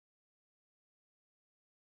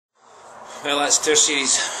Well, that's Tour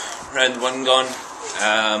Series round 1 gone.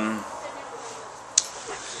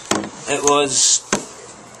 It was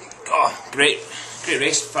great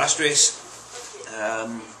race, fast race.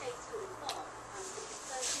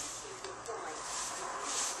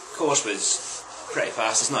 Course was pretty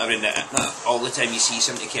fast. It's not all the time you see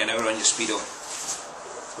 70 km/h on your speedo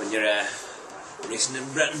when you're racing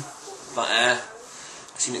in Britain, but I've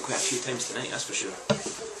seen it quite a few times tonight, that's for sure.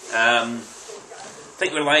 I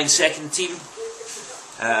think we're lying second team.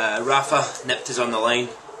 Rafa nipped us on the line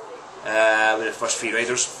with the first 3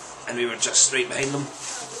 riders, and we were just right behind them.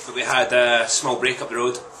 But we had a small break up the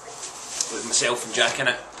road with myself and Jack in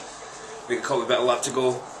it. We got caught with a bit of lap to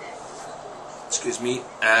go. Excuse me.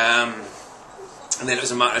 And then it was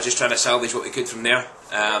a matter of just trying to salvage what we could from there.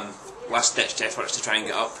 Last ditched efforts to try and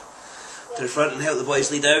get up to the front and help the boys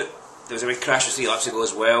lead out. There was a big crash with 3 laps to go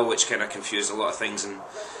as well, which kind of confused a lot of things, and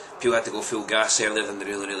people had to go full gas earlier than they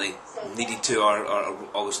really needed to or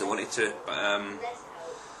obviously wanted to. But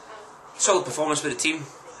solid performance by the team.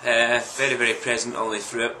 Very present all the way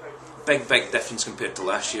through it. Big difference compared to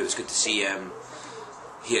last year. It was good to see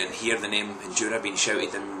hear the name Endura being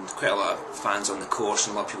shouted, and quite a lot of fans on the course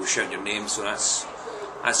and a lot of people shouting your name, so that's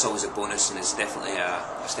always a bonus, and it's definitely a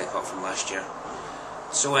step up from last year.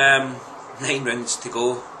 So 9 rounds to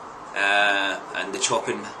go, and the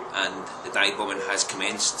chopping and the dive bombing has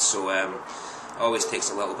commenced, so it always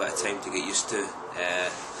takes a little bit of time to get used to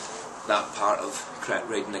that part of crack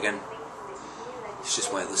riding again. It's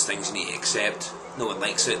just one of those things you need to accept. No one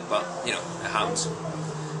likes it, but you know, it happens.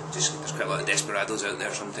 There's quite a lot of desperados out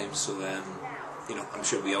there sometimes, so you know, I'm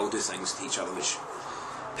sure we all do things to each other which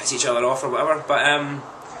piss each other off or whatever. But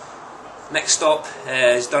next stop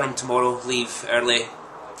is Durham tomorrow. Leave early,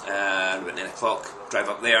 about 9 o'clock. Drive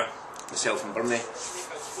up there, myself and Burnley.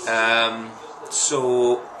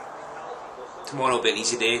 So tomorrow will be an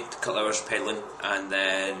easy day, a couple hours pedalling, and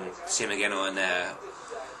then same again on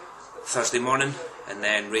Thursday morning, and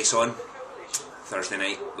then race on Thursday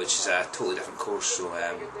night, which is a totally different course, so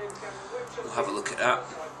we'll have a look at that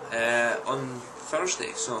on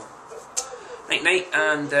Thursday. So night,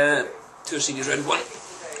 and Tour Series round 1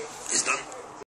 is done.